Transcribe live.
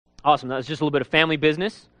Awesome. That was just a little bit of family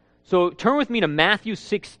business. So turn with me to Matthew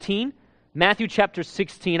 16. Matthew chapter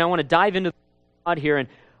 16. I want to dive into God here, and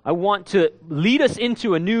I want to lead us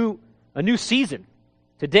into a new season.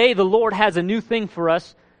 Today, the Lord has a new thing for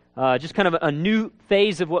us, just kind of a new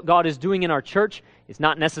phase of what God is doing in our church. It's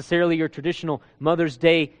not necessarily your traditional Mother's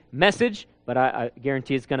Day message, but I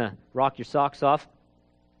guarantee it's going to rock your socks off,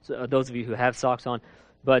 so, those of you who have socks on.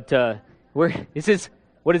 But this is,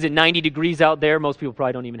 what is it, 90 degrees out there? Most people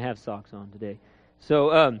probably don't even have socks on today.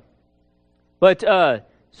 So,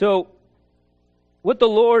 so what the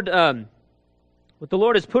Lord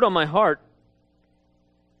has put on my heart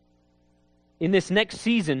in this next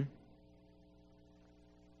season,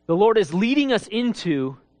 the Lord is leading us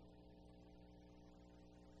into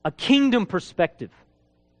a kingdom perspective.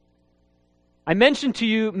 I mentioned to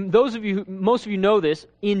you, most of you know this,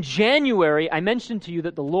 in January I mentioned to you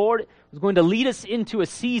that the Lord was going to lead us into a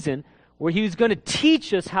season where He was going to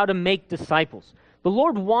teach us how to make disciples. The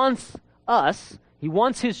Lord wants us, He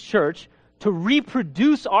wants His church to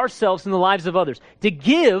reproduce ourselves in the lives of others, to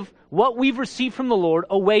give what we've received from the Lord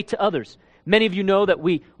away to others. Many of you know that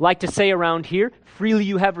we like to say around here, freely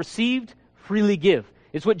you have received, freely give.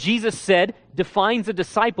 It's what Jesus said defines a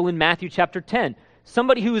disciple in Matthew chapter 10.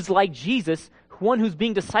 Somebody who is like Jesus, one who's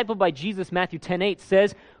being discipled by Jesus, Matthew 10:8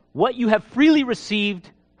 says, what you have freely received,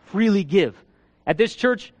 freely give. At this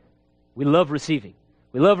church, we love receiving.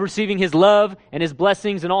 We love receiving His love and His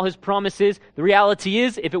blessings and all His promises. The reality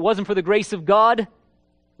is, if it wasn't for the grace of God,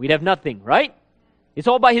 we'd have nothing, right? It's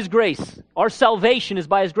all by His grace. Our salvation is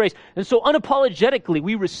by His grace. And so unapologetically,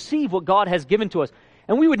 we receive what God has given to us.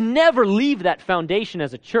 And we would never leave that foundation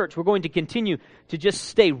as a church. We're going to continue to just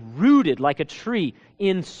stay rooted like a tree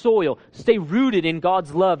in soil, stay rooted in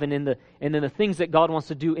God's love and in the things that God wants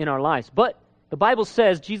to do in our lives. But the Bible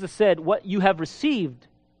says, Jesus said, what you have received,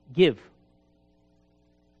 give.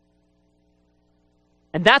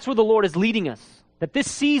 And that's where the Lord is leading us. That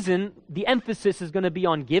this season, the emphasis is going to be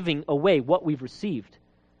on giving away what we've received.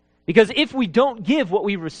 Because if we don't give what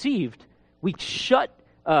we've received, we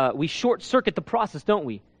short-circuit the process, don't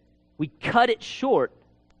we? We cut it short.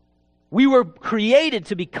 We were created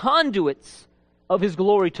to be conduits of His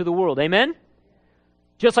glory to the world. Amen?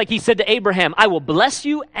 Just like He said to Abraham, I will bless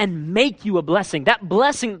you and make you a blessing. That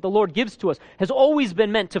blessing that the Lord gives to us has always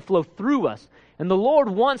been meant to flow through us. And the Lord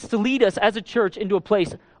wants to lead us as a church into a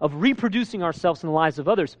place of reproducing ourselves in the lives of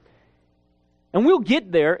others. And we'll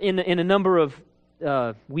get there in a number of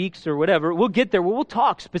weeks or whatever. We'll get there where we'll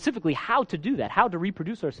talk specifically how to do that, how to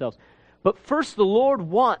reproduce ourselves. But first, the Lord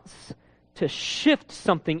wants to shift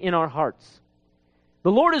something in our hearts.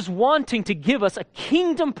 The Lord is wanting to give us a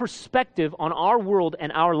kingdom perspective on our world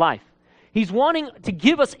and our life. He's wanting to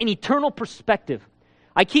give us an eternal perspective.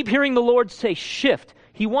 I keep hearing the Lord say shift.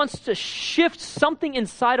 He wants to shift something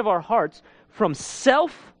inside of our hearts from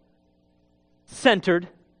self-centered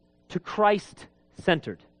to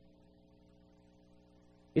Christ-centered.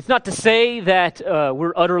 It's not to say that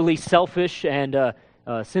we're utterly selfish and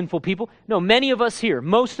sinful people. No, many of us here,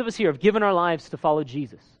 most of us here have given our lives to follow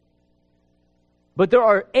Jesus. But there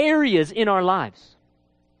are areas in our lives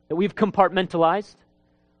that we've compartmentalized,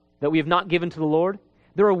 that we have not given to the Lord.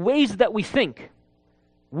 There are ways that we think,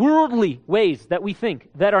 worldly ways that we think,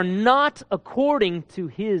 that are not according to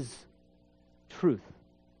His truth.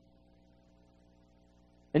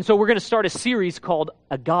 And so we're going to start a series called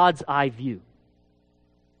A God's Eye View.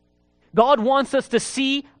 God wants us to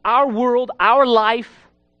see our world, our life,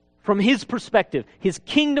 from His perspective, His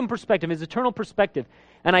kingdom perspective, His eternal perspective.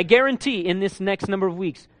 And I guarantee in this next number of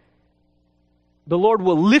weeks, the Lord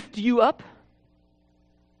will lift you up.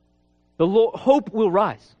 Hope will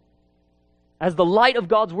rise. As the light of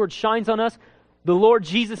God's Word shines on us, the Lord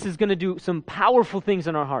Jesus is going to do some powerful things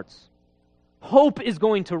in our hearts. Hope is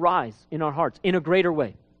going to rise in our hearts in a greater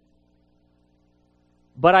way.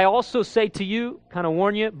 But I also say to you, kind of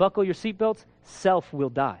warn you, buckle your seatbelts, self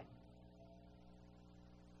will die.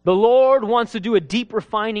 The Lord wants to do a deep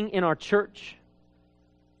refining in our church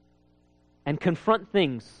and confront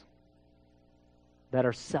things that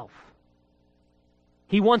are self.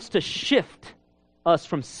 He wants to shift us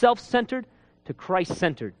from self-centered to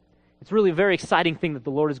Christ-centered. It's really a very exciting thing that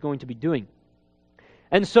the Lord is going to be doing.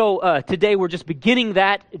 And so today we're just beginning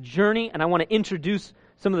that journey, and I want to introduce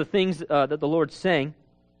some of the things that the Lord's saying.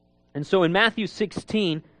 And so in Matthew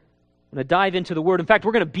 16, I'm going to dive into the Word. In fact,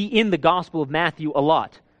 we're going to be in the Gospel of Matthew a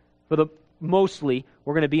lot. Mostly,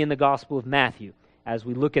 we're going to be in the Gospel of Matthew as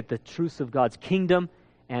we look at the truths of God's kingdom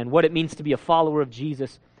and what it means to be a follower of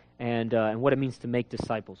Jesus and what it means to make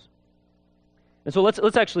disciples. And so let's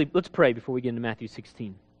pray before we get into Matthew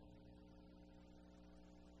 16.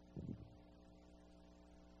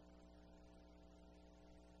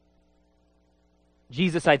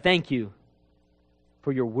 Jesus, I thank you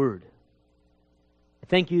for your word. I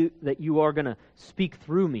thank you that you are going to speak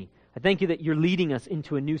through me. I thank you that you're leading us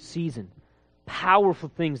into a new season. Powerful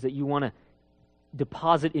things that you want to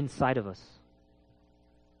deposit inside of us.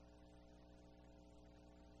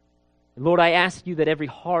 Lord, I ask you that every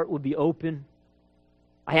heart would be open.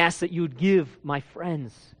 I ask that you would give my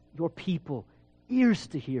friends, your people, ears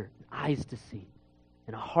to hear, eyes to see,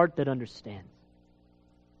 and a heart that understands.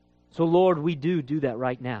 So, Lord, we do that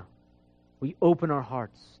right now. We open our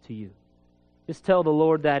hearts to you. Just tell the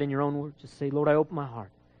Lord that in your own words. Just say, Lord, I open my heart.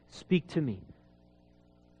 Speak to me.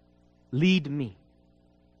 Lead me.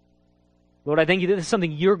 Lord, I thank you that this is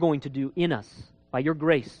something you're going to do in us by your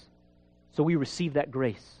grace. So we receive that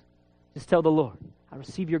grace. Just tell the Lord, I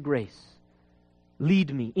receive your grace.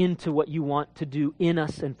 Lead me into what you want to do in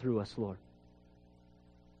us and through us, Lord.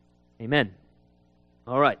 Amen.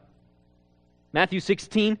 All right. Matthew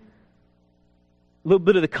 16. A little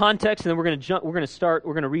bit of the context, and then we're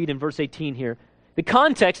going to read in verse 18 here. The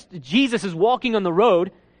context, Jesus is walking on the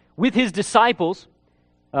road with his disciples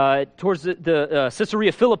towards the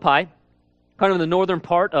Caesarea Philippi, kind of in the northern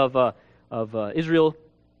part of Israel.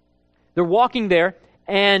 They're walking there,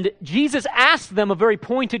 and Jesus asked them a very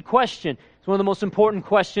pointed question. It's one of the most important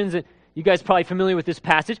questions, and you guys are probably familiar with this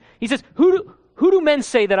passage. He says, who do men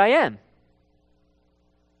say that I am?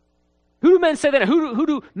 Who do men say that? Who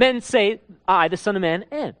do men say I, the Son of Man,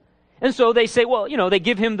 am? And so they say, well, they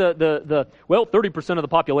give him the 30% of the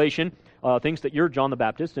population thinks that you're John the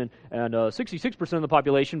Baptist, and 66% of the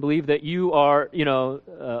population believe that you are,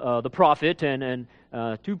 the prophet, and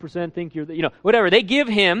 2% think you're whatever. They give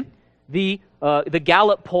him the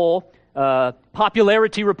Gallup poll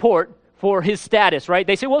popularity report for his status, right?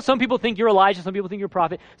 They say, well, some people think you're Elijah, some people think you're a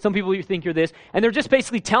prophet, some people think you're this, and they're just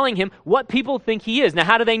basically telling him what people think he is. Now,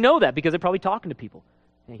 how do they know that? Because they're probably talking to people.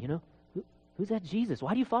 Hey, who's that Jesus?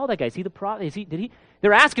 Why do you follow that guy? Is he the prophet?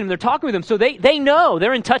 They're asking him, they're talking with him, so they know.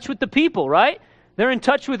 They're in touch with the people, right? They're in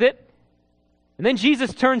touch with it. And then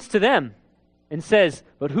Jesus turns to them and says,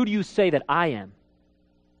 but who do you say that I am?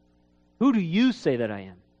 Who do you say that I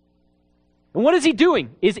am? And what is he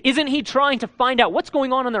doing? Isn't he trying to find out what's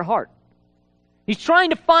going on in their heart? He's trying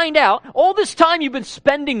to find out, all this time you've been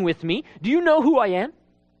spending with me, do you know who I am?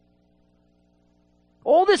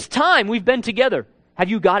 All this time we've been together, have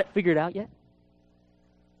you got it figured out yet?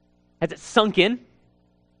 Has it sunk in? And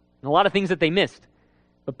a lot of things that they missed.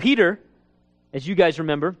 But Peter, as you guys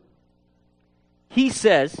remember, he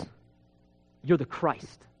says, you're the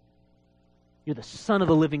Christ. You're the Son of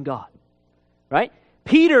the living God. Right?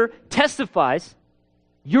 Peter testifies,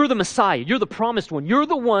 you're the Messiah. You're the promised one. You're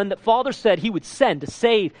the one that Father said he would send to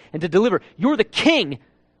save and to deliver. You're the king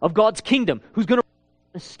of God's kingdom who's going to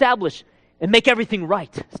establish and make everything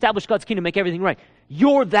right. Establish God's kingdom, make everything right.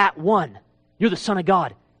 You're that one. You're the Son of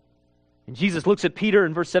God. And Jesus looks at Peter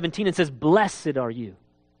in verse 17 and says, blessed are you,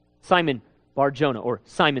 Simon Bar-Jonah, or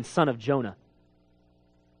Simon, son of Jonah.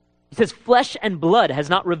 He says, flesh and blood has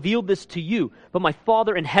not revealed this to you, but my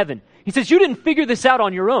Father in heaven. He says, you didn't figure this out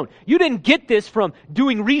on your own. You didn't get this from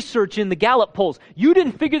doing research in the Gallup polls. You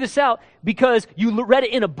didn't figure this out because you read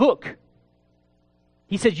it in a book.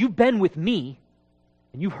 He says, you've been with me,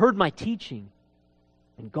 and you've heard my teaching,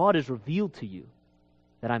 and God has revealed to you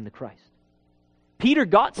that I'm the Christ. Peter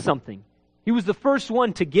got something. He was the first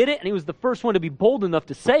one to get it, and he was the first one to be bold enough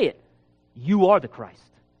to say it. You are the Christ.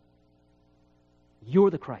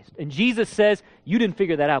 You're the Christ. And Jesus says, you didn't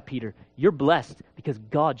figure that out, Peter. You're blessed because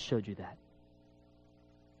God showed you that.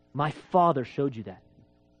 My Father showed you that.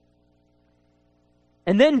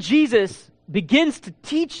 And then Jesus begins to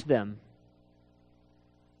teach them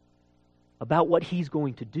about what he's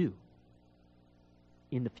going to do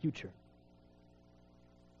in the future.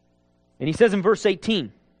 And he says in verse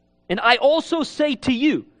 18, and I also say to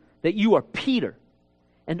you that you are Peter,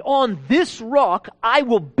 and on this rock I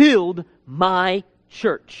will build my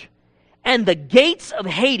church, and the gates of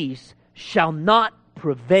Hades shall not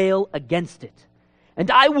prevail against it. And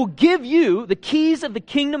I will give you the keys of the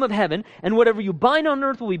kingdom of heaven, and whatever you bind on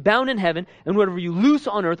earth will be bound in heaven, and whatever you loose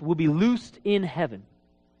on earth will be loosed in heaven.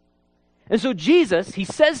 And so Jesus, he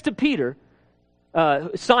says to Peter,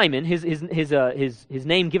 Simon, his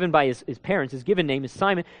name given by his parents, his given name is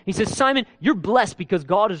Simon. He says, Simon, you're blessed because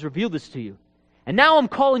God has revealed this to you. And now I'm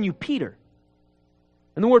calling you Peter.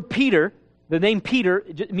 And the word Peter, the name Peter,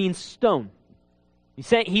 means stone.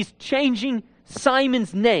 He's changing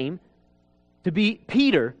Simon's name to be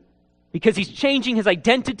Peter because he's changing his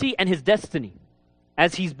identity and his destiny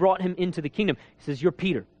as he's brought him into the kingdom. He says, you're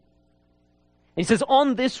Peter. And he says,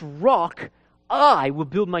 on this rock, I will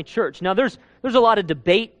build my church. Now, there's a lot of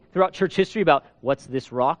debate throughout church history about what's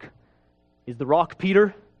this rock. Is the rock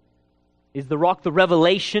Peter? Is the rock the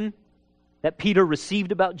revelation that Peter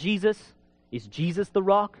received about Jesus? Is Jesus the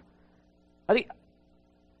rock? I'm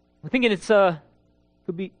thinking it's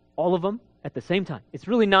could be all of them at the same time. It's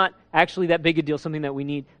really not actually that big a deal, something that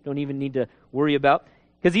we don't even need to worry about.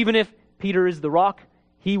 Because even if Peter is the rock,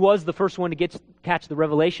 he was the first one to catch the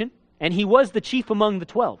revelation, and he was the chief among the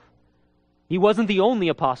 12. He wasn't the only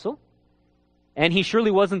apostle, and he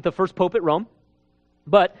surely wasn't the first pope at Rome,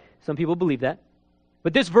 but some people believe that.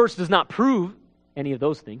 But this verse does not prove any of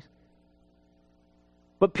those things.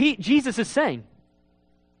 But Jesus is saying,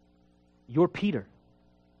 you're Peter,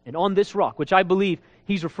 and on this rock, which I believe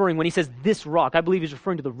he's referring, when he says this rock, I believe he's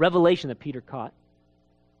referring to the revelation that Peter caught.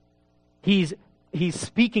 He's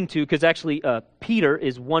speaking to, because actually Peter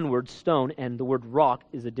is one word, stone, and the word rock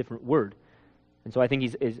is a different word. And so I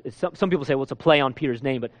think some people say, well, it's a play on Peter's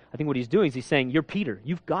name, but I think what he's doing is he's saying, you're Peter,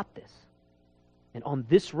 you've got this. And on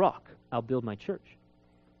this rock, I'll build my church.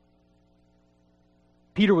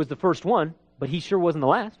 Peter was the first one, but he sure wasn't the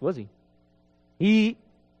last, was he? He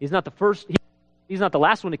is not the first, he's not the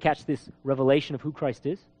last one to catch this revelation of who Christ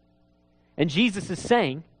is. And Jesus is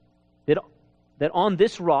saying that on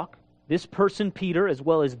this rock, this person, Peter, as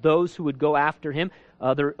well as those who would go after him,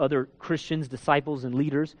 other Christians, disciples, and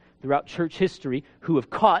leaders throughout church history who have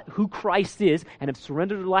caught who Christ is and have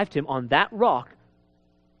surrendered their life to him, on that rock,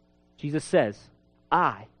 Jesus says,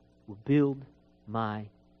 I will build my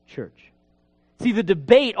church. See, the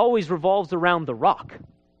debate always revolves around the rock.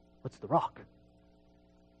 What's the rock?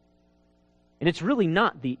 And it's really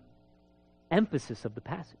not the emphasis of the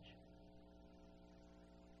passage.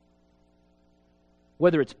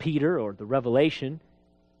 Whether it's Peter or the revelation,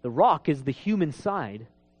 the rock is the human side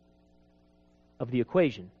of the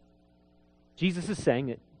equation. Jesus is saying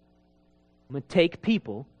that I'm going to take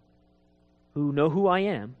people who know who I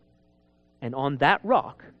am, and on that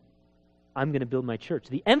rock, I'm going to build my church.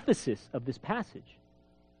 The emphasis of this passage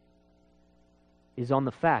is on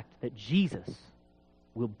the fact that Jesus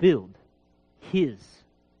will build his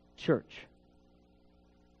church.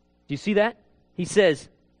 Do you see that? He says,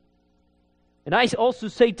 and I also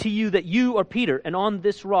say to you that you are Peter, and on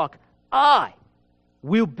this rock I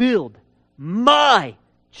will build my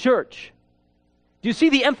church. Do you see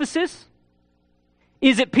the emphasis?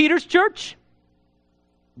 Is it Peter's church?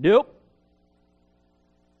 Nope.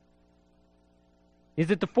 Is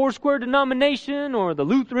it the Foursquare denomination or the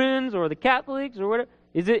Lutherans or the Catholics or whatever?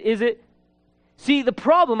 Is it? See, the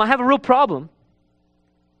problem, I have a real problem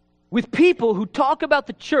with people who talk about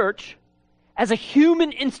the church as a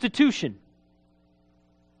human institution.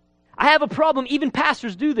 I have a problem, even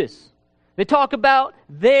pastors do this. They talk about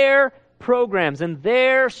their programs and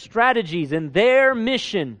their strategies and their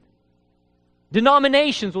mission.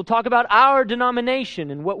 Denominations will talk about our denomination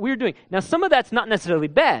and what we're doing. Now, some of that's not necessarily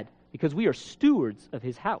bad, because we are stewards of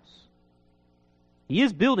his house. He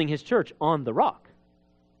is building his church on the rock.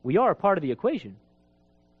 We are a part of the equation.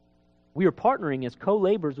 We are partnering as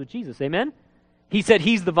co-laborers with Jesus. Amen? He said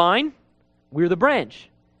he's the vine, we're the branch.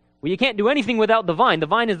 Well, you can't do anything without the vine. The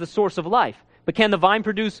vine is the source of life. But can the vine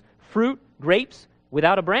produce fruit, grapes,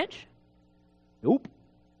 without a branch? Nope.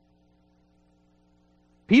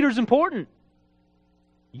 Peter's important.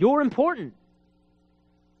 You're important.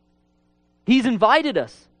 He's invited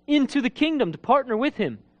us into the kingdom to partner with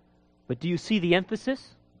him. But do you see the emphasis?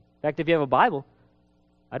 In fact, if you have a Bible,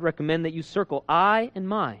 I'd recommend that you circle I and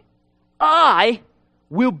my. I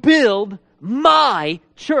will build my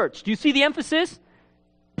church. Do you see the emphasis?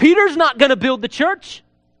 Peter's not going to build the church.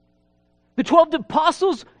 The 12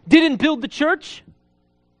 apostles didn't build the church.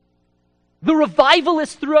 The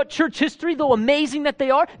revivalists throughout church history, though amazing that they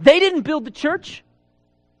are, they didn't build the church.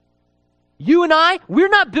 You and I, we're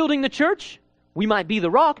not building the church. We might be the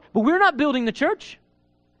rock, but we're not building the church.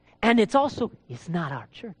 And it's not our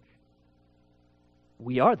church.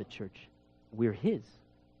 We are the church. We're his.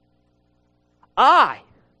 I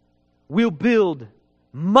will build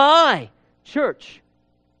my church.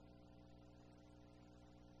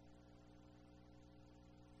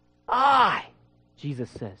 Jesus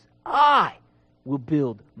says, I will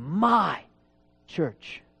build my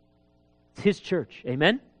church. It's his church.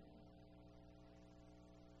 Amen?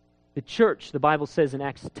 The church, the Bible says in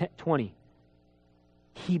Acts 20,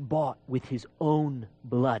 he bought with his own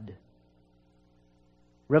blood.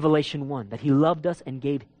 Revelation 1, that he loved us and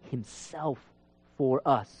gave himself for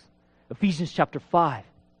us. Ephesians chapter 5,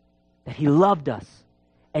 that he loved us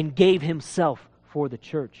and gave himself for the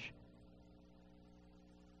church.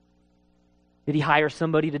 Did he hire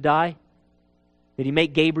somebody to die? Did he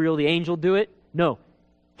make Gabriel the angel do it? No.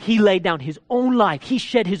 He laid down his own life. He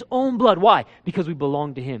shed his own blood. Why? Because we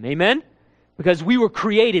belong to him. Amen? Because we were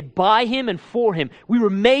created by Him and for Him. We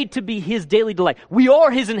were made to be His daily delight. We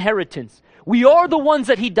are His inheritance. We are the ones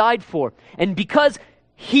that He died for. And because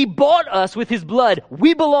He bought us with His blood,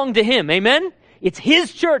 we belong to Him. Amen? It's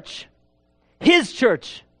His church. His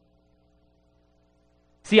church.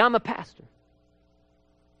 See, I'm a pastor.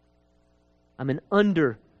 I'm an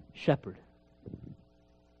under shepherd.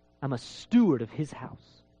 I'm a steward of His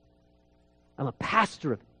house. I'm a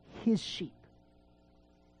pastor of His sheep.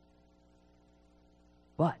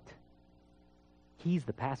 But He's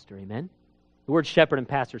the pastor, amen? The word shepherd and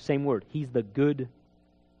pastor, same word. He's the good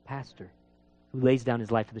pastor who lays down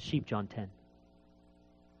His life for the sheep, John 10.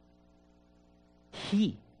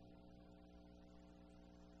 He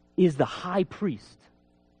is the high priest,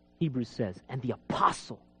 Hebrews says, and the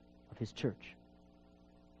apostle of His church.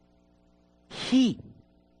 He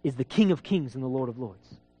is the King of kings and the Lord of lords.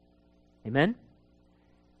 Amen?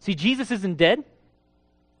 See, Jesus isn't dead.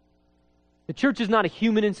 The church is not a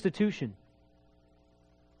human institution.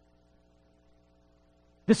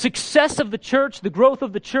 The success of the church, the growth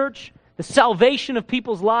of the church, the salvation of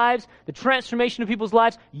people's lives, the transformation of people's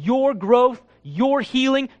lives, your growth, your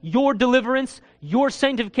healing, your deliverance, your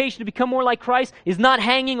sanctification to become more like Christ is not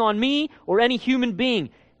hanging on me or any human being.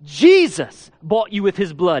 Jesus bought you with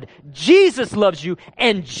His blood. Jesus loves you,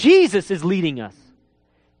 and Jesus is leading us.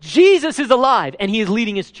 Jesus is alive, and He is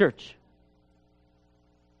leading His church.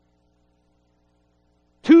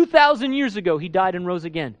 2,000 years ago, He died and rose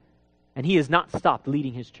again, and He has not stopped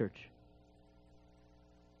leading His church.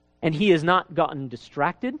 And He has not gotten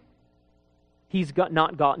distracted. He's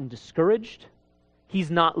not gotten discouraged.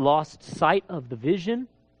 He's not lost sight of the vision.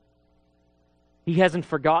 He hasn't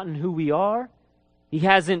forgotten who we are. He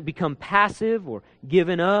hasn't become passive or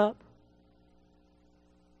given up.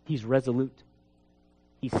 He's resolute.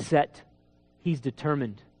 He's set. He's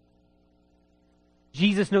determined.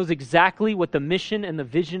 Jesus knows exactly what the mission and the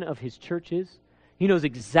vision of His church is. He knows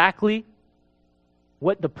exactly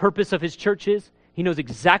what the purpose of His church is. He knows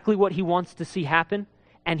exactly what He wants to see happen.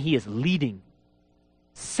 And He is leading.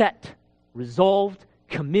 Set, resolved,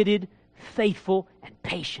 committed, faithful, and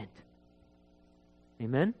patient.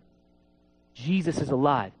 Amen? Jesus is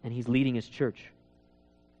alive, and He's leading His church.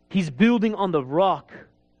 He's building on the rock,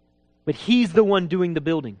 but He's the one doing the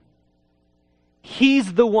building.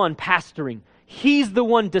 He's the one pastoring. He's the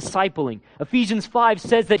one discipling. Ephesians 5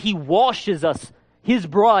 says that He washes us, His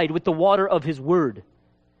bride, with the water of His word. It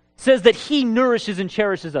says that He nourishes and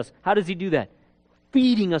cherishes us. How does He do that?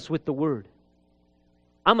 Feeding us with the word.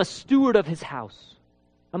 I'm a steward of His house.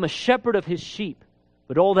 I'm a shepherd of His sheep.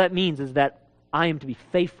 But all that means is that I am to be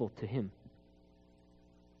faithful to Him.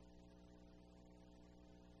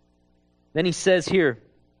 Then he says here,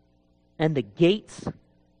 and the gates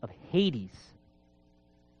of Hades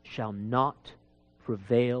shall not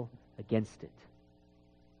prevail against it.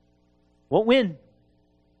 Won't win.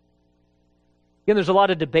 Again, there's a lot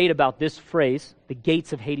of debate about this phrase, the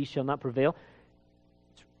gates of Hades shall not prevail.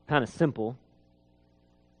 It's kind of simple.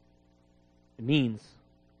 It means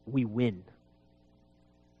we win.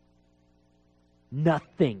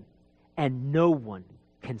 Nothing and no one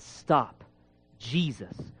can stop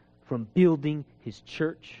Jesus from building His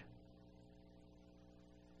church.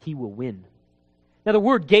 He will win. Now the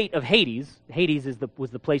word gate of Hades, Hades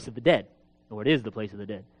was the place of the dead, or it is the place of the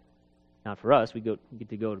dead. Not for us, we get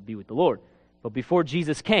to go to be with the Lord. But before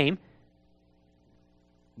Jesus came,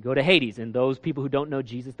 you go to Hades, and those people who don't know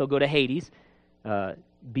Jesus, they'll go to Hades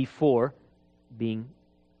before being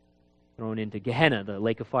thrown into Gehenna, the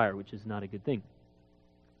lake of fire, which is not a good thing.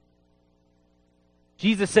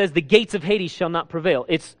 Jesus says the gates of Hades shall not prevail.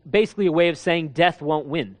 It's basically a way of saying death won't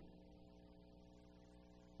win.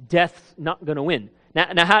 Death's not going to win.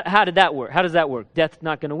 Now how did that work? How does that work? Death's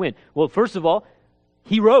not going to win. Well, first of all,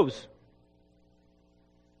 He rose.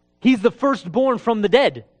 He's the firstborn from the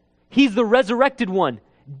dead. He's the resurrected one.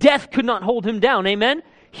 Death could not hold Him down. Amen?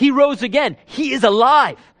 He rose again. He is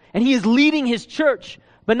alive. And He is leading His church.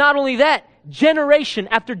 But not only that, generation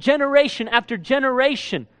after generation after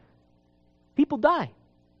generation, people die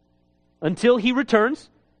until He returns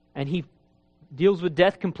and He deals with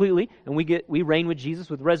death completely, and we reign with Jesus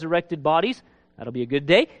with resurrected bodies. That'll be a good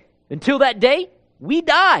day. Until that day, we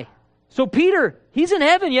die. So Peter, he's in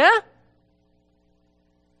heaven, yeah?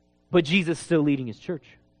 But Jesus is still leading His church.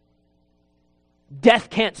 Death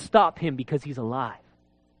can't stop Him because He's alive.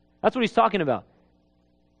 That's what He's talking about.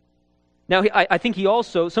 Now, I think He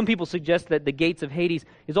also, some people suggest that the gates of Hades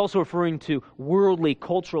is also referring to worldly,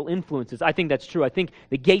 cultural influences. I think that's true. I think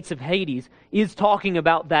the gates of Hades is talking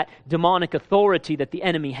about that demonic authority that the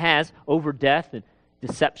enemy has over death and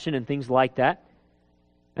deception and things like that.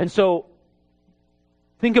 And so,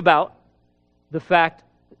 think about the fact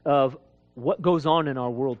of what goes on in our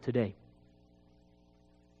world today.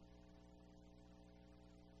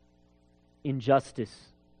 Injustice,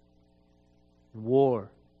 war,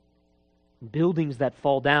 buildings that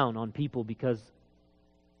fall down on people because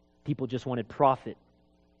people just wanted profit.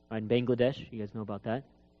 Right, in Bangladesh, you guys know about that.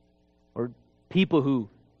 Or people who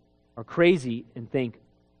are crazy and think,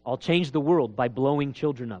 I'll change the world by blowing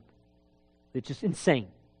children up. It's just insane.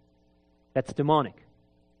 That's demonic.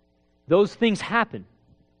 Those things happen.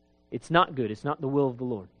 It's not good. It's not the will of the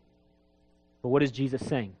Lord. But what is Jesus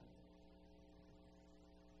saying?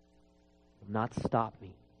 Will not stop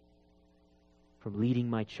me from leading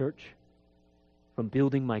my church, from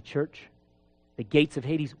building my church. The gates of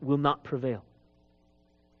Hades will not prevail.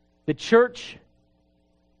 The church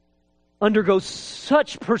undergoes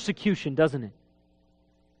such persecution, doesn't it?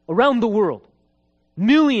 Around the world,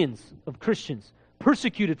 millions of Christians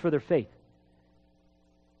persecuted for their faith.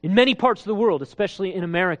 In many parts of the world, especially in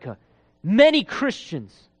America, many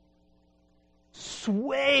Christians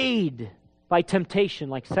swayed by temptation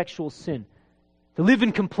like sexual sin to live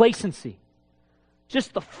in complacency.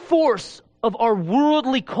 Just the force of our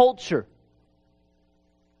worldly culture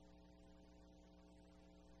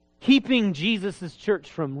keeping Jesus'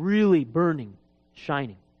 church from really burning,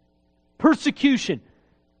 shining. Persecution,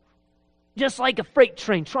 just like a freight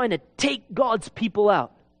train trying to take God's people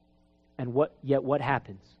out. And yet what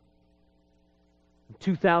happens? In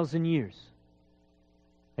 2,000 years,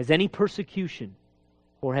 has any persecution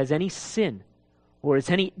or has any sin or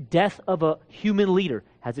has any death of a human leader,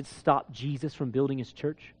 has it stopped Jesus from building his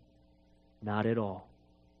church? Not at all.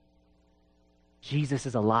 Jesus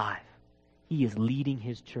is alive. He is leading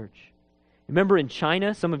his church. Remember in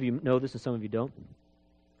China, some of you know this and some of you don't.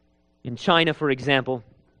 In China, for example,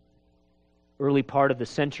 early part of the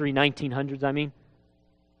century, 1900s,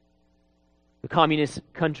 the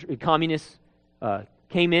communists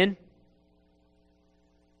came in,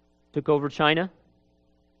 took over China,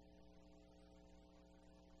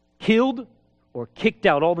 killed or kicked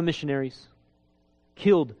out all the missionaries,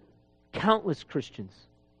 killed countless Christians.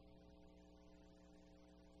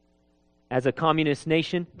 As a communist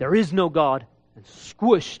nation, there is no God, and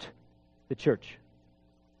squished the church.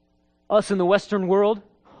 Us in the Western world,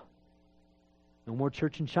 no more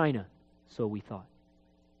church in China, so we thought.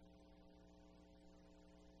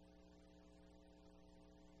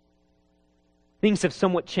 Things have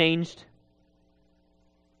somewhat changed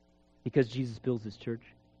because Jesus builds his church.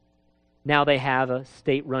 Now they have a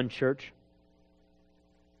state-run church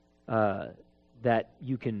that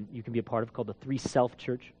you can be a part of called the Three Self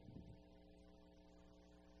Church.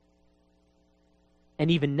 And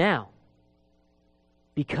even now,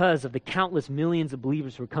 because of the countless millions of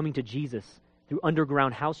believers who are coming to Jesus through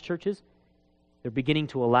underground house churches, they're beginning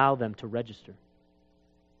to allow them to register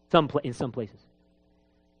in some places.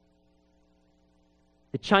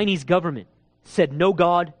 The Chinese government said no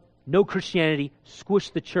God, no Christianity,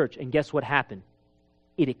 squished the church, and guess what happened?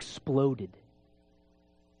 It exploded.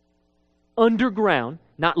 Underground,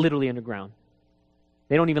 not literally underground.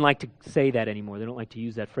 They don't even like to say that anymore. They don't like to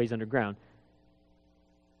use that phrase underground.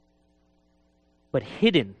 But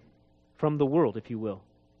hidden from the world, if you will.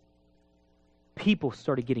 People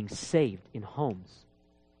started getting saved in homes,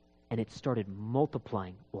 and it started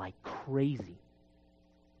multiplying like crazy.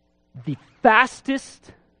 The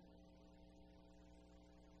fastest,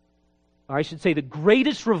 or I should say the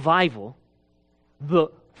greatest revival, the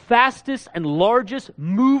fastest and largest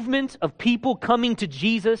movement of people coming to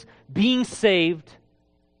Jesus, being saved,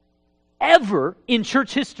 ever in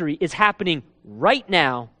church history is happening right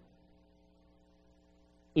now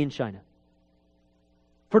in China.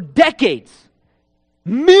 For decades,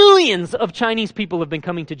 millions of Chinese people have been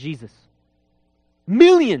coming to Jesus.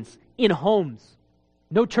 Millions in homes,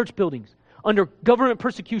 no church buildings, under government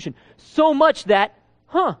persecution. So much that,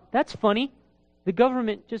 that's funny, the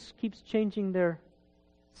government just keeps changing their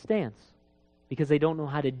stance because they don't know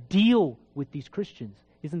how to deal with these Christians.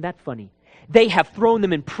 Isn't that funny? They have thrown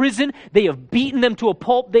them in prison. They have beaten them to a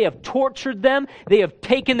pulp. They have tortured them. They have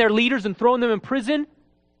taken their leaders and thrown them in prison.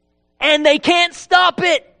 And they can't stop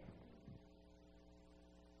it.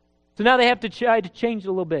 So now they have to try to change it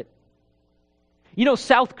a little bit.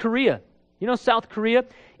 South Korea. South Korea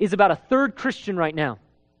is about a third Christian right now.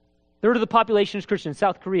 Third of the population is Christian in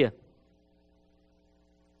South Korea.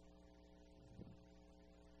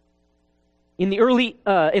 In the late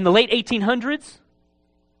 1800s,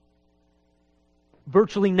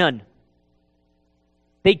 virtually none.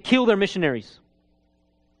 They kill their missionaries.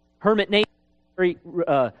 Hermit nation,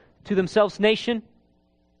 to themselves nation,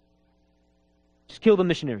 just kill the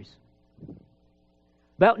missionaries.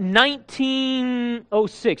 About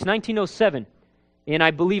 1906, 1907, in,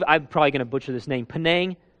 I believe, I'm probably going to butcher this name,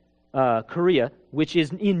 Penang, Korea, which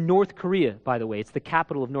is in North Korea, by the way. It's the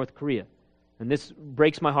capital of North Korea. And this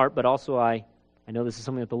breaks my heart, but also I know this is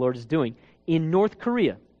something that the Lord is doing. In North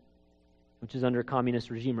Korea, which is under a communist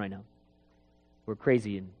regime right now, we're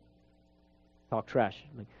crazy and talk trash.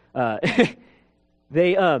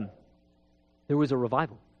 There was a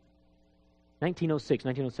revival. 1906,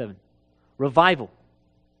 1907. Revival.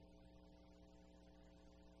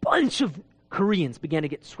 Bunch of Koreans began to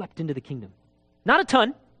get swept into the kingdom. Not a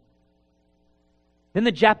ton. Then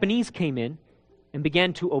the Japanese came in and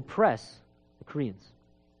began to oppress the Koreans.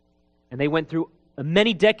 And they went through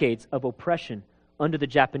many decades of oppression under the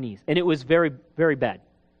Japanese. And it was very, very bad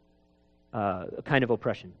kind of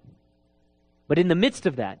oppression. But in the midst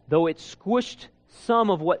of that, though it squished some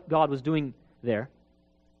of what God was doing there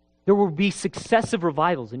will be successive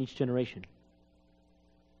revivals in each generation.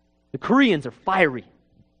 The Koreans are fiery.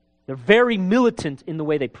 They're very militant in the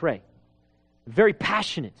way they pray. Very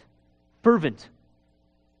passionate, fervent.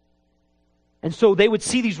 And so they would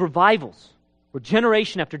see these revivals where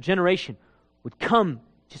generation after generation would come,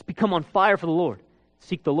 just become on fire for the Lord,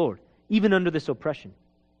 seek the Lord, even under this oppression.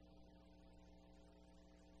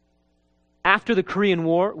 After the Korean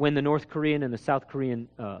War, when the North Korean and the South Korean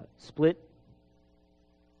split,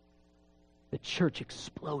 the church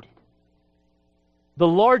exploded. The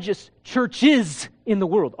largest churches in the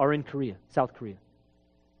world are in Korea, South Korea.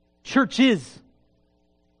 Churches.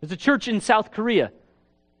 There's a church in South Korea,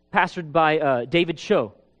 pastored by David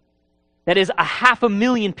Cho, that is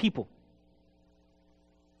 500,000 people.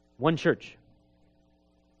 One church.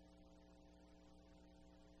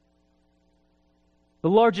 The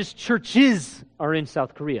largest churches are in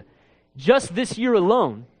South Korea. Just this year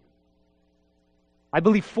alone, I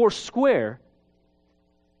believe Foursquare,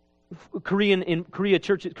 Korean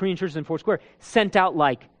churches in Foursquare, sent out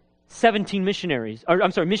like 17 missionaries,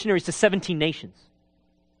 missionaries to 17 nations.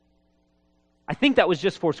 I think that was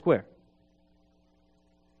just Foursquare.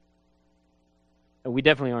 And we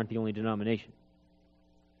definitely aren't the only denomination.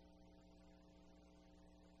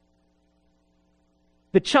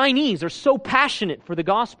 The Chinese are so passionate for the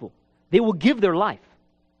gospel, they will give their life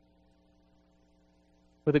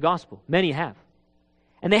for the gospel. Many have.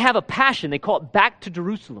 And they have a passion, they call it back to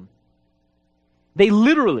Jerusalem. They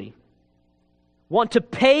literally want to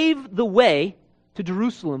pave the way to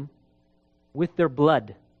Jerusalem with their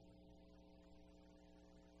blood.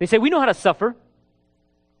 They say, we know how to suffer.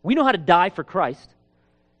 We know how to die for Christ.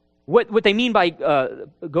 What they mean by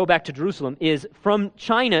go back to Jerusalem is from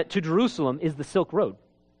China to Jerusalem is the Silk Road,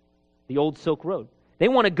 the old Silk Road. They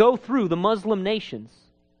want to go through the Muslim nations,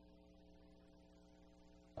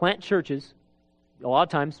 plant churches, a lot of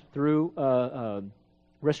times through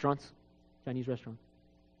restaurants, Chinese restaurants,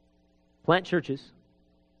 plant churches,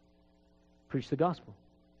 preach the gospel.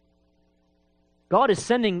 God is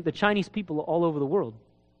sending the Chinese people all over the world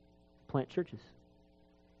to plant churches.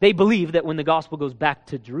 They believe that when the gospel goes back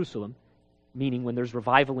to Jerusalem, meaning when there's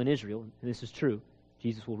revival in Israel, and this is true,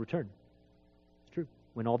 Jesus will return. It's true.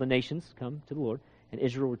 When all the nations come to the Lord and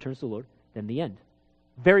Israel returns to the Lord, then the end.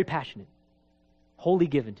 Very passionate, wholly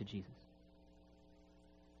given to Jesus.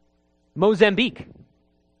 Mozambique,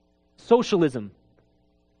 socialism,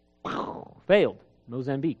 failed.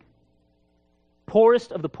 Mozambique,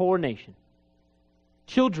 poorest of the poor nation.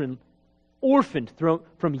 Children orphaned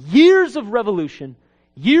from years of revolution,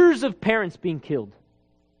 years of parents being killed.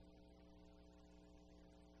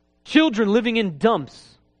 Children living in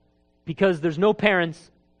dumps because there's no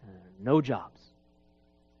parents, no jobs.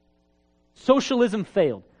 Socialism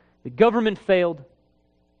failed. The government failed.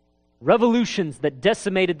 Revolutions that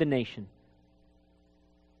decimated the nation.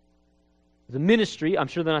 There's a ministry, I'm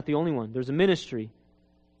sure they're not the only one, there's a ministry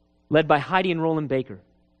led by Heidi and Roland Baker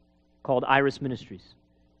called Iris Ministries.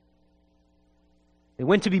 They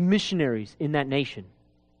went to be missionaries in that nation.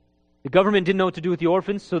 The government didn't know what to do with the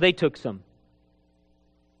orphans, so they took some.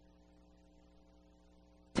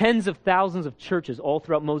 Tens of thousands of churches all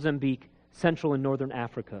throughout Mozambique, Central and Northern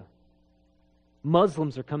Africa.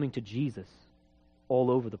 Muslims are coming to Jesus all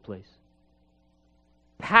over the place.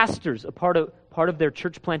 Pastors, a part of their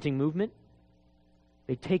church planting movement,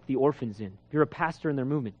 they take the orphans in. If you're a pastor in their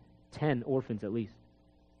movement, 10 orphans at least.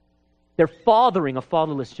 They're fathering a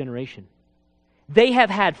fatherless generation. They have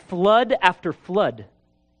had flood after flood.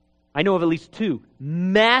 I know of at least 2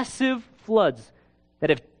 massive floods that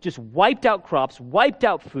have just wiped out crops, wiped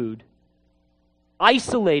out food,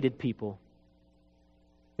 isolated people.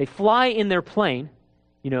 They fly in their plane.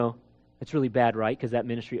 You know, it's really bad, right? Because that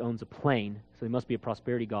ministry owns a plane, so they must be a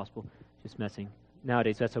prosperity gospel. Just messing.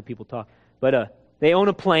 Nowadays, that's how people talk. But They own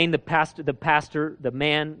a plane. The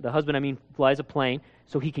husband, flies a plane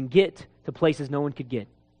so he can get to places no one could get.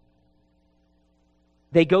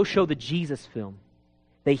 They go show the Jesus film.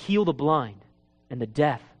 They heal the blind and the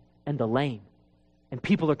deaf and the lame. And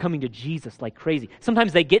people are coming to Jesus like crazy.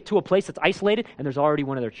 Sometimes they get to a place that's isolated and there's already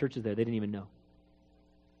one of their churches there. They didn't even know.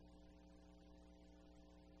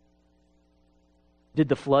 Did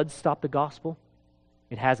the flood stop the gospel?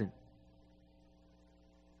 It hasn't.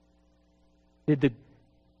 Did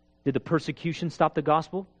the persecution stop the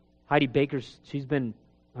gospel? Heidi Baker's,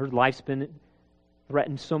 her life's been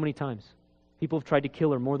threatened so many times. People have tried to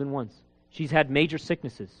kill her more than once. She's had major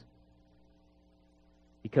sicknesses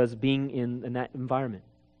because being in that environment.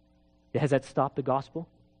 Has that stopped the gospel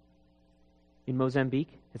in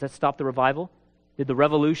Mozambique? Has that stopped the revival? Did the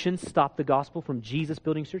revolution stop the gospel from Jesus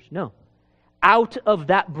building church? No. Out of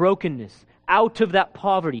that brokenness, out of that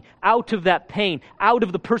poverty, out of that pain, out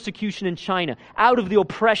of the persecution in China, out of the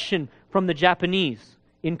oppression from the Japanese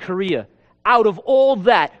in Korea, out of all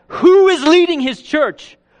that, who is leading His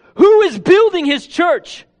church? Who is building His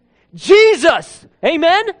church? Jesus!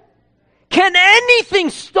 Amen? Can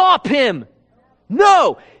anything stop Him?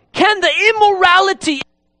 No. Can the immorality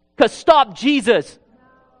stop Jesus?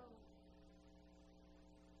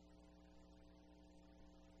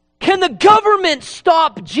 Can the government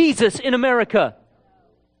stop Jesus in America?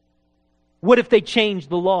 What if they change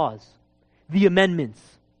the laws, the amendments?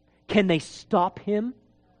 Can they stop Him?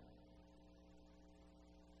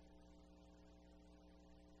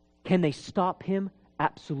 Can they stop Him?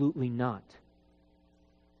 Absolutely not.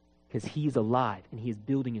 Because He is alive and He is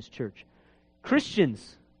building His church.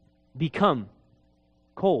 Christians become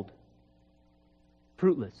cold,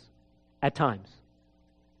 fruitless at times.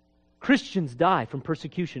 Christians die from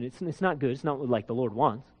persecution. It's not good. It's not like the Lord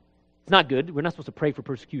wants. It's not good. We're not supposed to pray for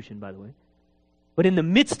persecution, by the way. But in the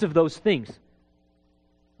midst of those things,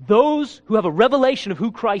 those who have a revelation of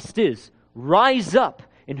who Christ is rise up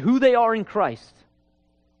in who they are in Christ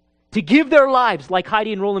to give their lives like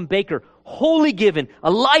Heidi and Roland Baker, wholly given, a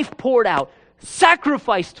life poured out,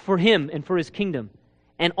 sacrificed for Him and for His kingdom.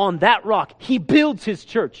 And on that rock, He builds His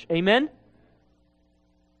church. Amen?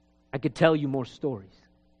 I could tell you more stories.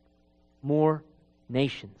 More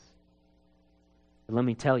nations. But let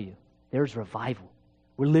me tell you, there's revival.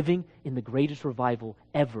 We're living in the greatest revival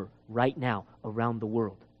ever right now around the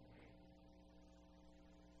world.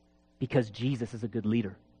 Because Jesus is a good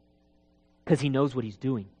leader. Because He knows what He's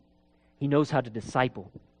doing. He knows how to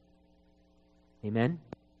disciple. Amen?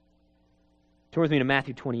 Turn with me to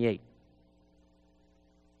Matthew 28.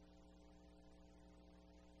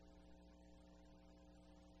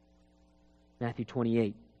 Matthew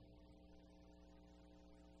 28.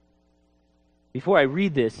 Before I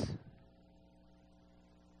read this,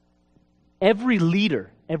 every leader,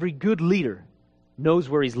 every good leader, knows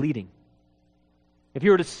where he's leading. If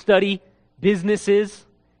you were to study businesses,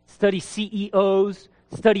 study CEOs,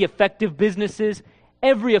 study effective businesses,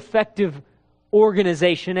 every effective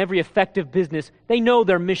organization, every effective business, they know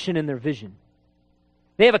their mission and their vision.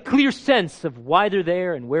 They have a clear sense of why they're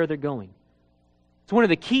there and where they're going. It's one of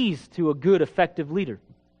the keys to a good, effective leader.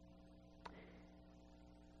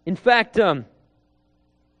 In fact,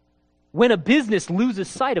 when a business loses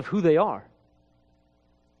sight of who they are,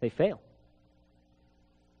 they fail.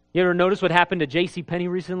 You ever notice what happened to JCPenney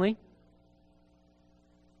recently?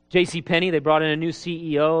 JCPenney, they brought in a new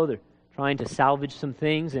CEO. They're trying to salvage some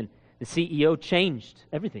things, and the CEO changed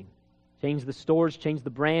everything. Changed the stores, changed the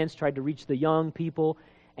brands, tried to reach the young people,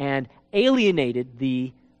 and alienated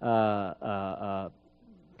the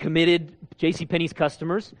committed JCPenney's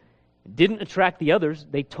customers. Didn't attract the others.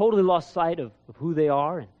 They totally lost sight of who they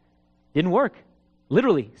are, and didn't work.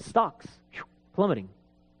 Literally, stocks plummeting.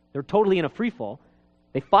 They're totally in a free fall.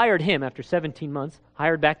 They fired him after 17 months,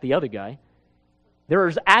 hired back the other guy.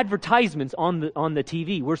 There's advertisements on the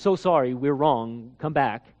TV. We're so sorry, we're wrong, come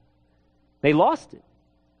back. They lost it.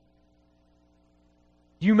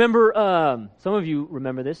 Do you remember, some of you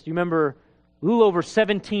remember this, do you remember a little over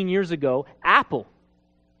 17 years ago, Apple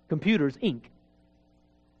Computers, Inc.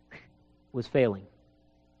 was failing.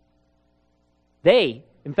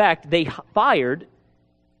 In fact, they fired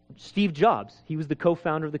Steve Jobs. He was the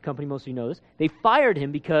co-founder of the company, most of you know this. They fired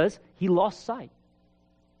him because he lost sight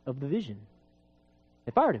of the vision.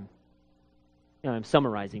 They fired him. Now, I'm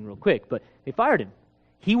summarizing real quick, but they fired him.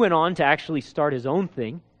 He went on to actually start his own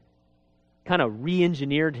thing, kind of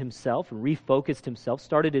re-engineered himself and refocused himself,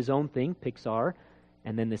 started his own thing, Pixar,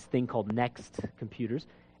 and then this thing called Next Computers,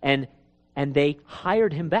 and they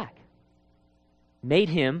hired him back, made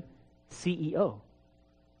him CEO.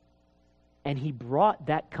 And he brought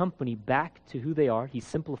that company back to who they are. He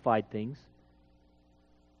simplified things.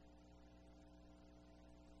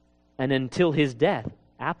 And until his death,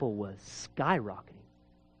 Apple was skyrocketing.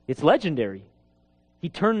 It's legendary. He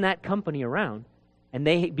turned that company around, and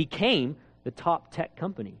they became the top tech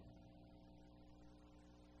company.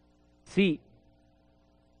 See,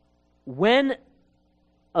 when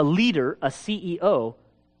a leader, a CEO,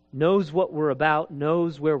 knows what we're about,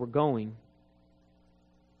 knows where we're going,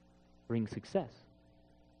 brings success.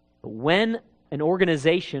 But when an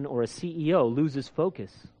organization or a CEO loses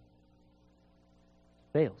focus,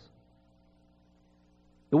 fails.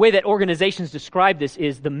 The way that organizations describe this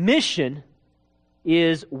is the mission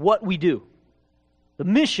is what we do. The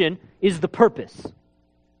mission is the purpose.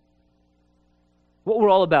 What we're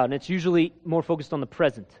all about, and it's usually more focused on the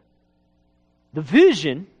present. The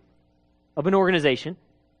vision of an organization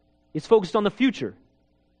is focused on the future.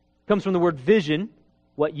 It comes from the word vision,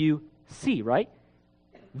 what you see, right?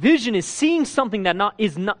 Vision is seeing something that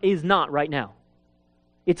is not right now.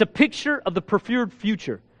 It's a picture of the preferred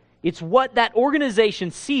future. It's what that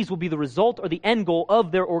organization sees will be the result or the end goal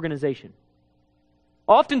of their organization.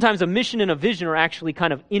 Oftentimes, a mission and a vision are actually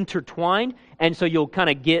kind of intertwined, and so you'll kind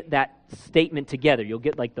of get that statement together. You'll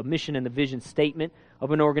get like the mission and the vision statement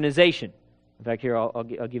of an organization. In fact, here, I'll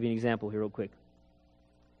give you an example here real quick.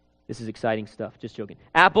 This is exciting stuff, just joking.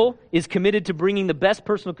 Apple is committed to bringing the best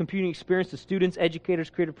personal computing experience to students,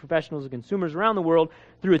 educators, creative professionals, and consumers around the world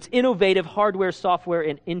through its innovative hardware, software,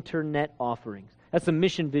 and internet offerings. That's the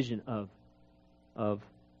mission vision of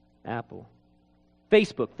Apple.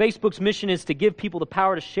 Facebook's mission is to give people the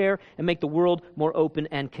power to share and make the world more open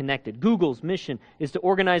and connected. Google's mission is to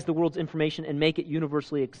organize the world's information and make it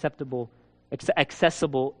universally accessible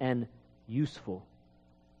and useful.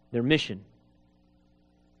 Their mission.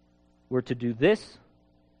 We're to do this.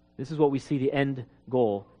 This is what we see the end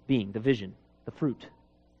goal being, the vision, the fruit.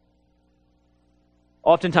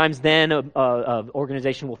 Oftentimes then an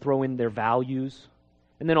organization will throw in their values,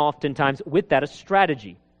 and then oftentimes with that a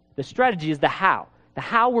strategy. The strategy is the how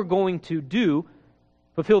we're going to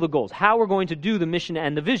fulfill the goals, how we're going to do the mission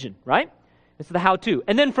and the vision, right? It's the how-to.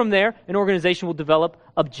 And then from there, an organization will develop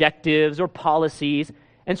objectives or policies.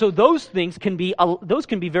 And so those things can be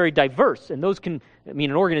very diverse, and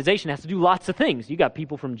an organization has to do lots of things. You got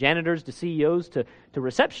people from janitors to CEOs to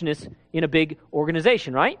receptionists in a big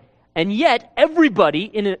organization, right? And yet, everybody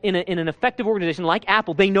in an effective organization like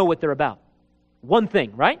Apple, they know what they're about. One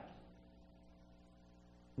thing, right?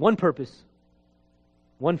 One purpose,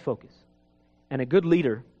 one focus. And a good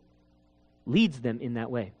leader leads them in that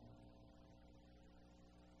way.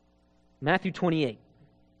 Matthew 28.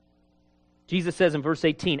 Jesus says in verse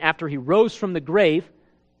 18, after he rose from the grave,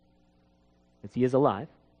 as he is alive,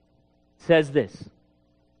 says this,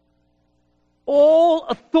 all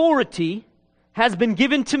authority has been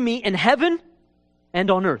given to me in heaven and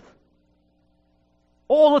on earth.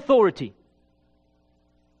 All authority.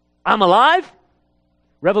 I'm alive.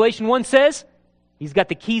 Revelation 1 says, he's got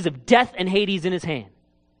the keys of death and Hades in his hand.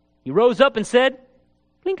 He rose up and said,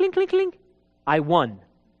 clink, clink, clink, clink, I won.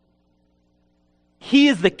 He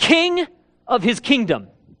is the king of his kingdom,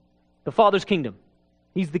 the Father's kingdom.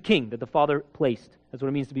 He's the king that the Father placed. That's what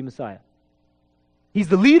it means to be Messiah. He's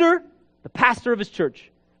the leader, the pastor of his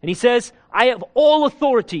church. And he says, I have all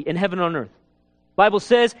authority in heaven and on earth. The Bible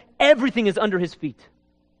says everything is under his feet.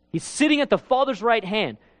 He's sitting at the Father's right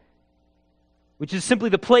hand, which is simply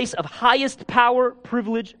the place of highest power,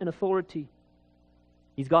 privilege, and authority.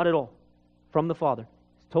 He's got it all from the Father.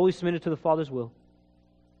 He's totally submitted to the Father's will.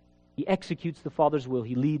 He executes the Father's will.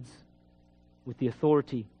 He leads with the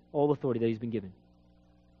authority, all authority that he's been given.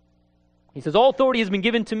 He says, all authority has been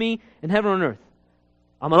given to me in heaven and on earth.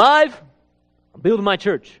 I'm alive. I'm building my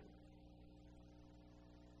church.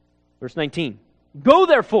 Verse 19. Go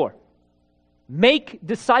therefore, make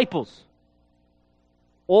disciples,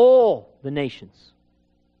 all the nations,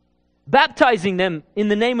 baptizing them in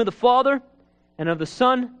the name of the Father and of the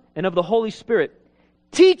Son and of the Holy Spirit,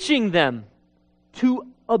 teaching them to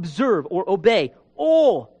observe or obey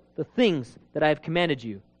all the things that I have commanded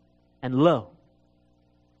you. And lo,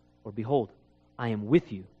 or behold, I am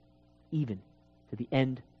with you even to the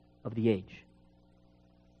end of the age.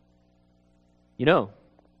 You know,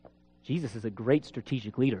 Jesus is a great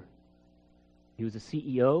strategic leader. He was a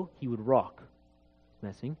CEO, he would rock.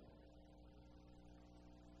 Messing.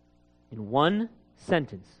 In one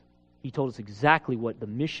sentence, he told us exactly what the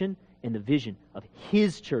mission and the vision of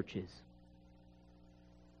his church is.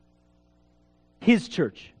 His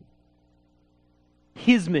church.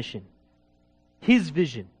 His mission. His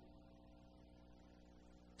vision.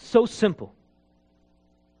 So simple.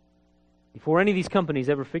 Before any of these companies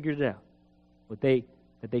ever figured it out, that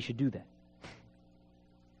they should do that.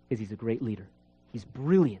 Because he's a great leader. He's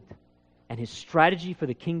brilliant. And his strategy for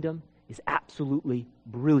the kingdom is absolutely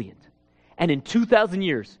brilliant. And in 2,000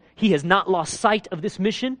 years, he has not lost sight of this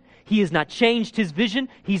mission. He has not changed his vision.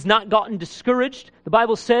 He's not gotten discouraged. The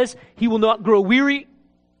Bible says he will not grow weary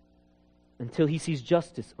until he sees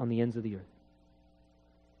justice on the ends of the earth.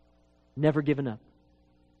 Never given up.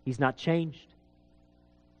 He's not changed.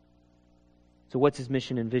 So what's his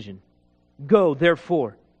mission and vision? Go,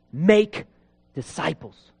 therefore, make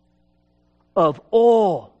disciples of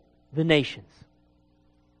all the nations.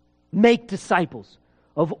 Make disciples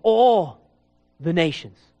of all the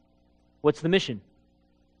nations. What's the mission?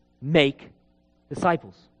 Make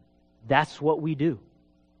disciples. That's what we do.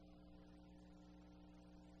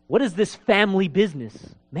 What does this family business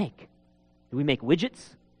make? Do we make widgets?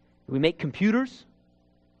 Do we make computers?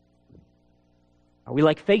 Are we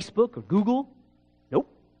like Facebook or Google? Nope.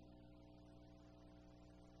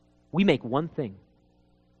 We make one thing.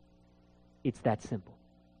 It's that simple.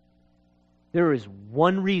 There is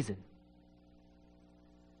one reason,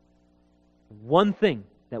 one thing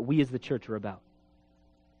that we as the church are about.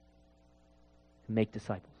 To make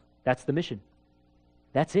disciples. That's the mission.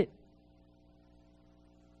 That's it.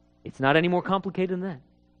 It's not any more complicated than that.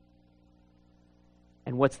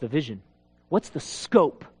 And what's the vision? What's the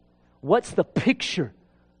scope? What's the picture?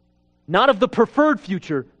 Not of the preferred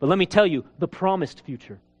future, but let me tell you, the promised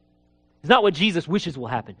future. It's not what Jesus wishes will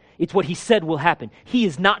happen. It's what he said will happen. He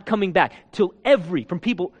is not coming back until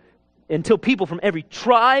people from every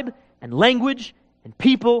tribe and language and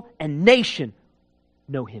people and nation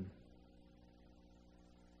know him.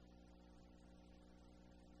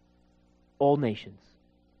 All nations.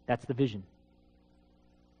 That's the vision.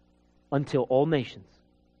 Until all nations.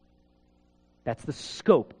 That's the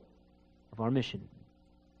scope of our mission.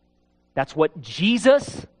 That's what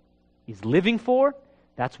Jesus is living for.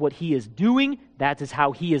 That's what he is doing. That is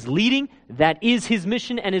how he is leading. That is his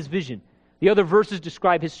mission and his vision. The other verses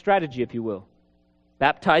describe his strategy, if you will.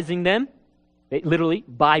 Baptizing them. Literally,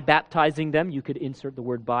 by baptizing them. You could insert the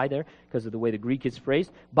word by there because of the way the Greek is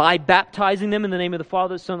phrased. By baptizing them in the name of the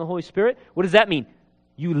Father, the Son, and the Holy Spirit. What does that mean?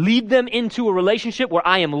 You lead them into a relationship where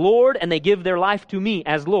I am Lord and they give their life to me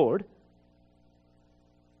as Lord.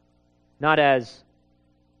 Not as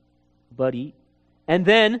buddy. And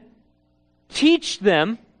then teach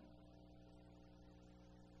them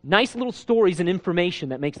nice little stories and information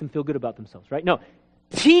that makes them feel good about themselves, right? No.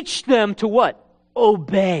 Teach them to what?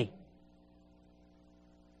 Obey.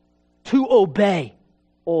 To obey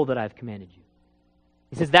all that I've commanded you.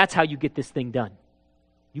 He says that's how you get this thing done.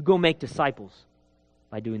 You go make disciples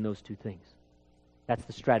by doing those two things. That's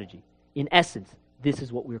the strategy. In essence, this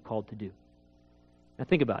is what we're called to do. Now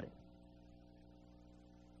think about it.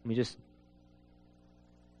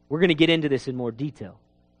 We're going to get into this in more detail.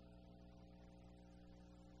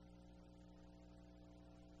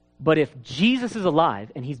 But if Jesus is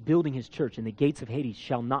alive and he's building his church and the gates of Hades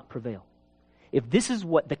shall not prevail, if this is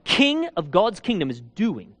what the king of God's kingdom is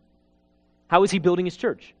doing, how is he building his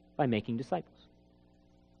church? By making disciples.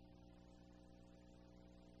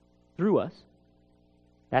 Through us.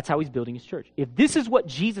 That's how he's building his church. If this is what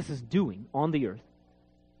Jesus is doing on the earth,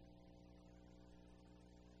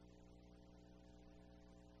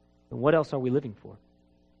 then what else are we living for?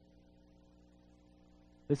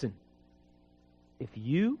 Listen, if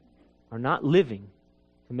you are not living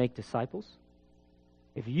to make disciples,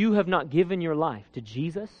 if you have not given your life to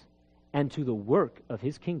Jesus and to the work of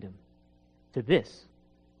his kingdom, to this,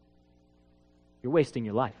 you're wasting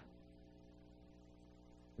your life.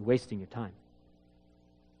 You're wasting your time.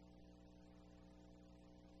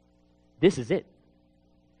 This is it.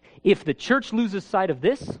 If the church loses sight of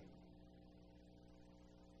this, we're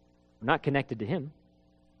not connected to him,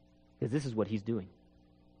 because this is what he's doing.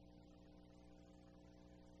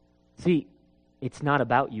 See, it's not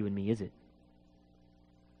about you and me, is it?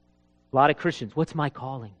 A lot of Christians, what's my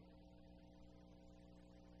calling?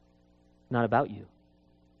 Not about you.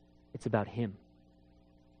 It's about him.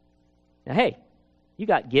 Now, hey, you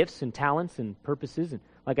got gifts and talents and purposes, and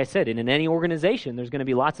like I said, in any organization, there's going to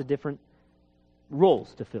be lots of different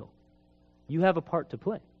roles to fill. You have a part to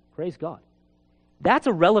play. Praise God. That's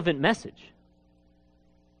a relevant message,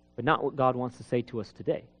 but not what God wants to say to us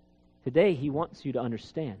today. Today, he wants you to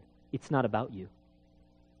understand it's not about you.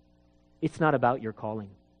 It's not about your calling.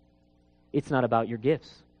 It's not about your gifts.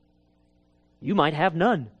 You might have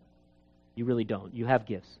none. You really don't. You have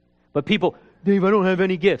gifts. But people, Dave, I don't have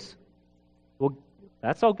any gifts. Well,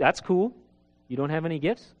 that's cool. You don't have any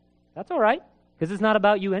gifts? That's all right, because it's not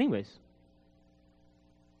about you anyways.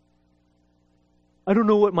 I don't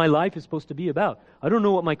know what my life is supposed to be about. I don't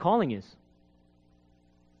know what my calling is.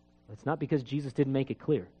 It's not because Jesus didn't make it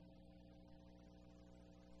clear.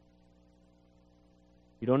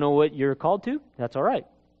 You don't know what you're called to? That's all right.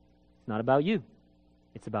 It's not about you.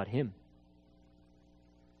 It's about Him.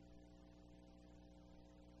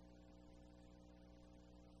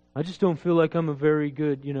 I just don't feel like I'm a very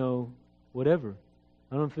good, whatever.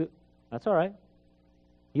 I don't feel... That's all right.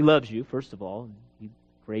 He loves you, first of all.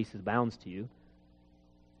 Grace abounds to you.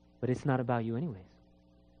 But it's not about you anyways.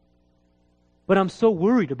 But I'm so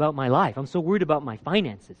worried about my life. I'm so worried about my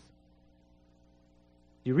finances.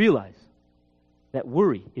 Do you realize that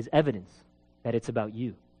worry is evidence that it's about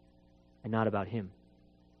you and not about Him?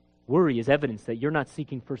 Worry is evidence that you're not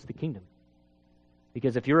seeking first the kingdom.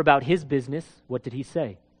 Because if you're about His business, what did He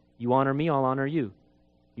say? You honor me, I'll honor you.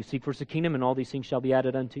 You seek first the kingdom, and all these things shall be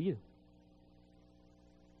added unto you.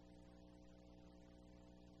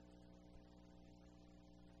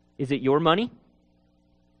 Is it your money?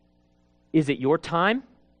 Is it your time?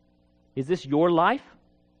 Is this your life?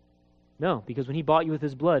 No, because when He bought you with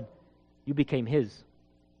His blood, you became His.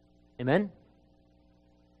 Amen?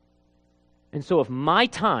 And so if my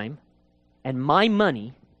time and my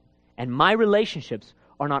money and my relationships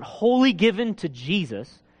are not wholly given to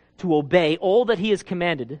Jesus to obey all that He has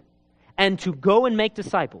commanded and to go and make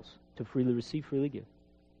disciples, to freely receive, freely give,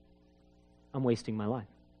 I'm wasting my life.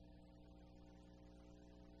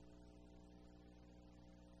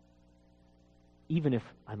 Even if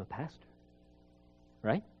I'm a pastor,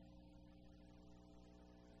 right?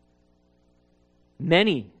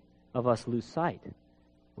 Many of us lose sight.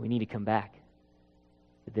 We need to come back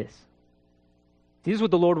to this. This is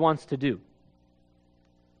what the Lord wants to do.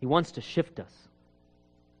 He wants to shift us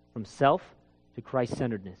from self to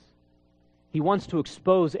Christ-centeredness. He wants to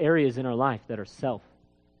expose areas in our life that are self.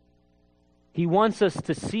 He wants us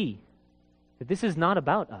to see that this is not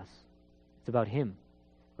about us. It's about Him,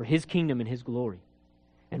 for His kingdom and His glory.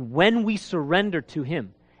 And when we surrender to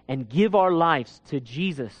Him and give our lives to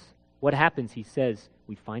Jesus, what happens? He says,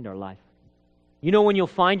 we find our life. You know when you'll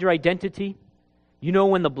find your identity? You know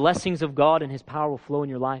when the blessings of God and His power will flow in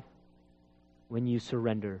your life? When you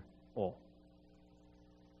surrender all.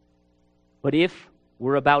 But if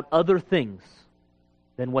we're about other things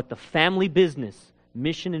than what the family business,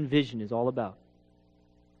 mission, and vision is all about,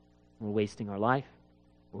 we're wasting our life,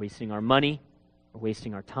 we're wasting our money, we're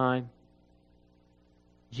wasting our time.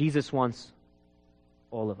 Jesus wants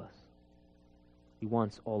all of us. He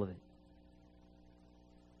wants all of it.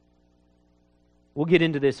 We'll get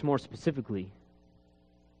into this more specifically.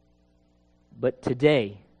 But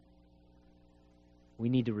today, we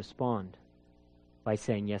need to respond by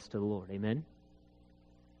saying yes to the Lord. Amen?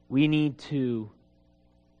 We need to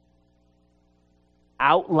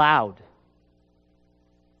out loud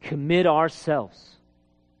commit ourselves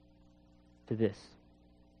to this.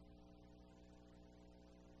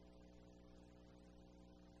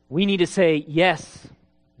 We need to say, yes,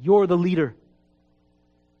 you're the leader.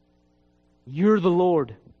 You're the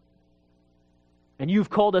Lord. And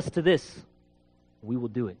you've called us to this. We will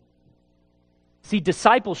do it. See,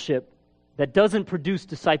 discipleship that doesn't produce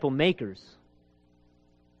disciple makers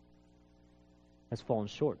has fallen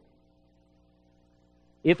short.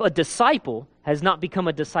 If a disciple has not become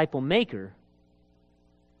a disciple maker,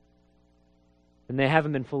 then they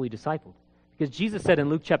haven't been fully discipled. Because Jesus said in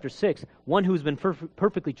Luke chapter 6, one who has been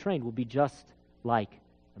perfectly trained will be just like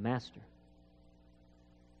a master.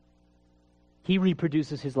 He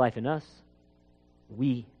reproduces His life in us.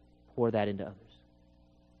 We pour that into others.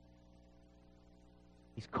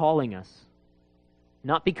 He's calling us,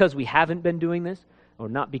 not because we haven't been doing this, or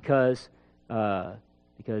not because I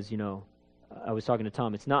was talking to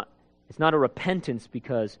Tom. It's not a repentance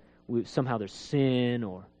because somehow there's sin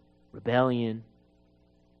or rebellion.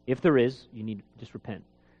 If there is, you need to just repent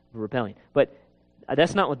of rebellion. But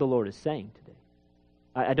that's not what the Lord is saying today.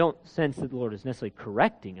 I don't sense that the Lord is necessarily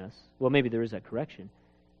correcting us. Well, maybe there is that correction.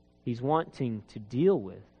 He's wanting to deal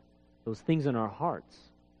with those things in our hearts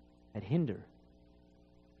that hinder.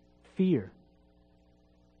 Fear,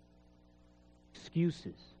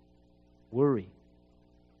 excuses, worry,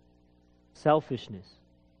 selfishness.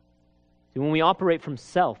 See, when we operate from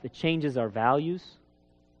self, it changes our values,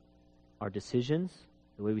 our decisions,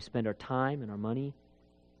 the way we spend our time and our money,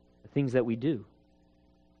 the things that we do.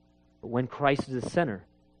 But when Christ is the center,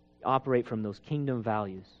 we operate from those kingdom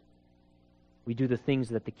values. We do the things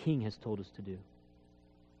that the King has told us to do.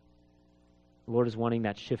 The Lord is wanting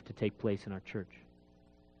that shift to take place in our church.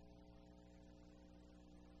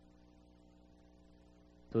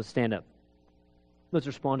 So let's stand up. Let's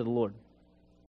respond to the Lord.